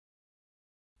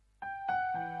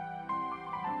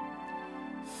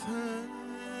Thank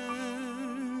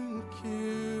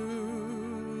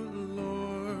you,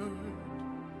 Lord.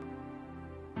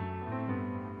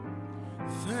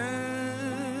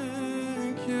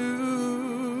 Thank you,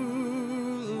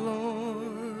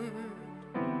 Lord.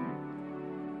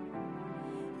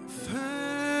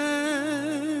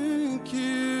 Thank you,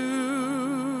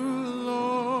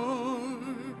 Lord.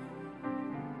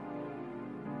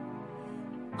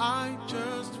 I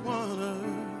just want to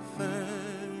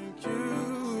thank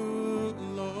you,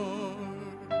 Lord.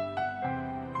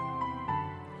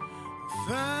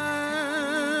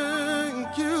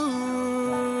 Thank you,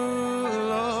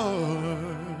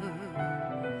 Lord.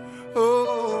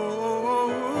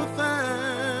 Oh,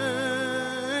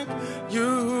 thank you,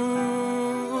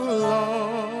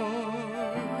 Lord.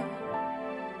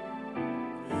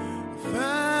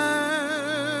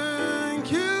 Thank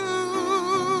you,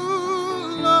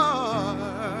 Lord.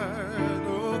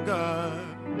 Oh, God.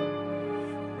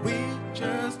 We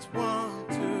just want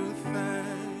to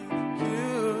thank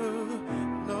you,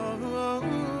 Lord.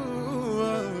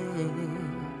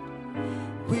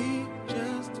 We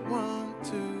just want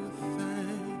to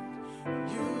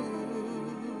thank you,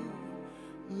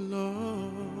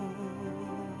 Lord.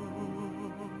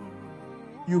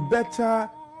 You better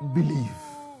believe.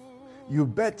 You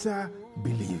better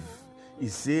believe. It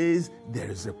says there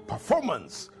is a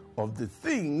performance of the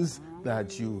things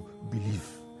that you believe.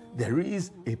 There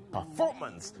is a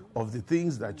performance of the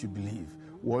things that you believe.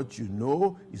 What you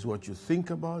know is what you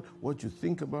think about. What you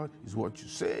think about is what you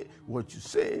say. What you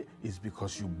say is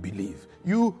because you believe.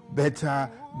 You better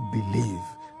believe.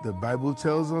 The Bible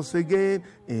tells us again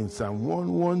in Psalm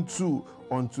 112,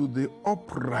 unto the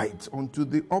upright,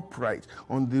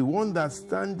 on the one that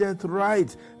standeth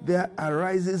right, there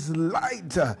arises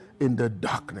light in the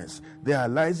darkness. There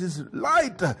arises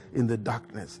light in the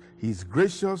darkness. He is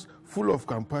gracious, full of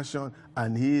compassion,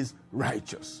 and he is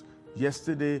righteous.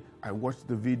 Yesterday, I watched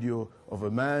the video of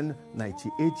a man,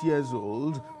 98 years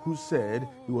old, who said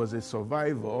he was a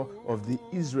survivor of the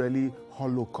Israeli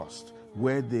Holocaust,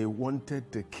 where they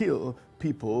wanted to kill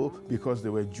people because they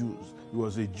were Jews. He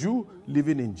was a Jew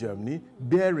living in Germany,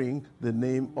 bearing the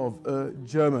name of a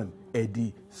German,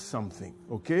 Eddie something,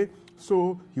 okay?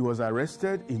 So he was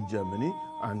arrested in Germany,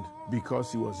 and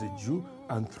because he was a Jew,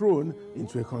 and thrown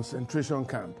into a concentration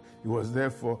camp. He was there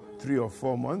for 3 or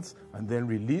 4 months and then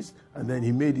released, and then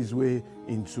he made his way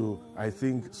into, I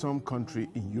think, some country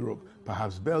in Europe,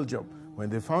 perhaps Belgium. When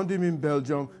they found him in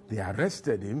Belgium, they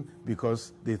arrested him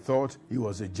because they thought he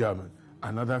was a German.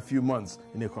 Another few months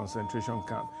in a concentration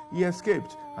camp. He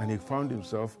escaped and he found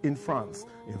himself in France.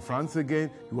 In France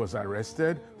again, he was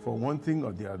arrested for one thing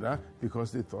or the other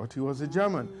because they thought he was a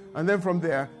German. And then from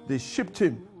there, they shipped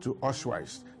him to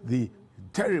Auschwitz, the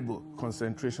terrible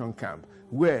concentration camp,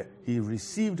 where he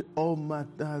received all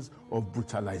matters of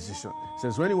brutalization. It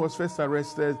says when he was first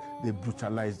arrested, they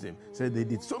brutalized him. It said they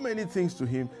did so many things to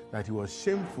him that he was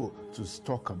shameful to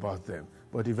talk about them.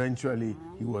 But eventually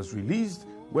he was released,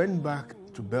 went back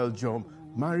to Belgium,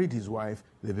 married his wife.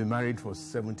 They've been married for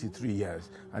 73 years.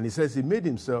 And he says he made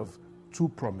himself two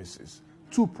promises.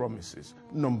 Two promises.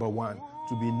 Number one,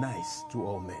 to be nice to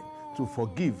all men, to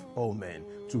forgive all men,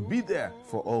 to be there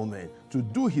for all men, to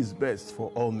do his best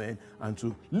for all men, and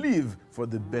to live for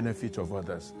the benefit of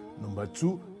others. Number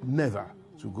two, never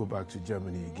to go back to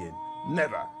Germany again.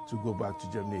 Never to go back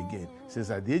to Germany again. He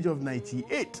says at the age of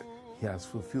 98, he has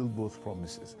fulfilled both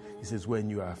promises. He says, when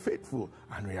you are faithful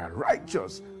and we are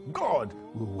righteous, God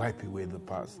will wipe away the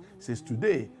past. He says,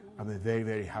 today, I'm a very,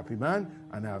 very happy man,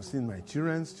 and I have seen my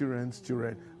children's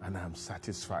children, and I'm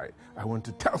satisfied. I want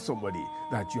to tell somebody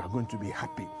that you are going to be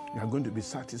happy. You are going to be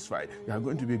satisfied. You are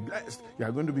going to be blessed. You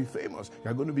are going to be famous.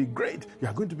 You are going to be great. You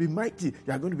are going to be mighty.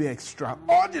 You are going to be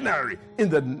extraordinary in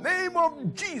the name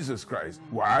of Jesus Christ.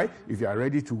 Why? If you are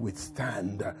ready to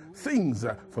withstand things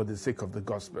for the sake of the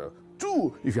gospel.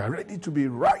 Two, if you are ready to be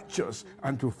righteous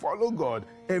and to follow God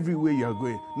everywhere you are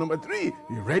going. Number three,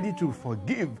 you're ready to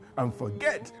forgive and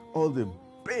forget all the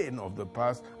pain of the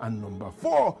past. And number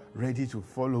four, ready to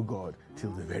follow God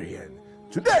till the very end.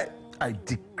 Today, I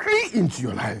decree into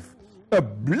your life a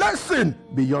blessing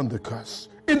beyond the curse.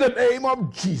 In the name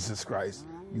of Jesus Christ,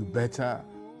 you better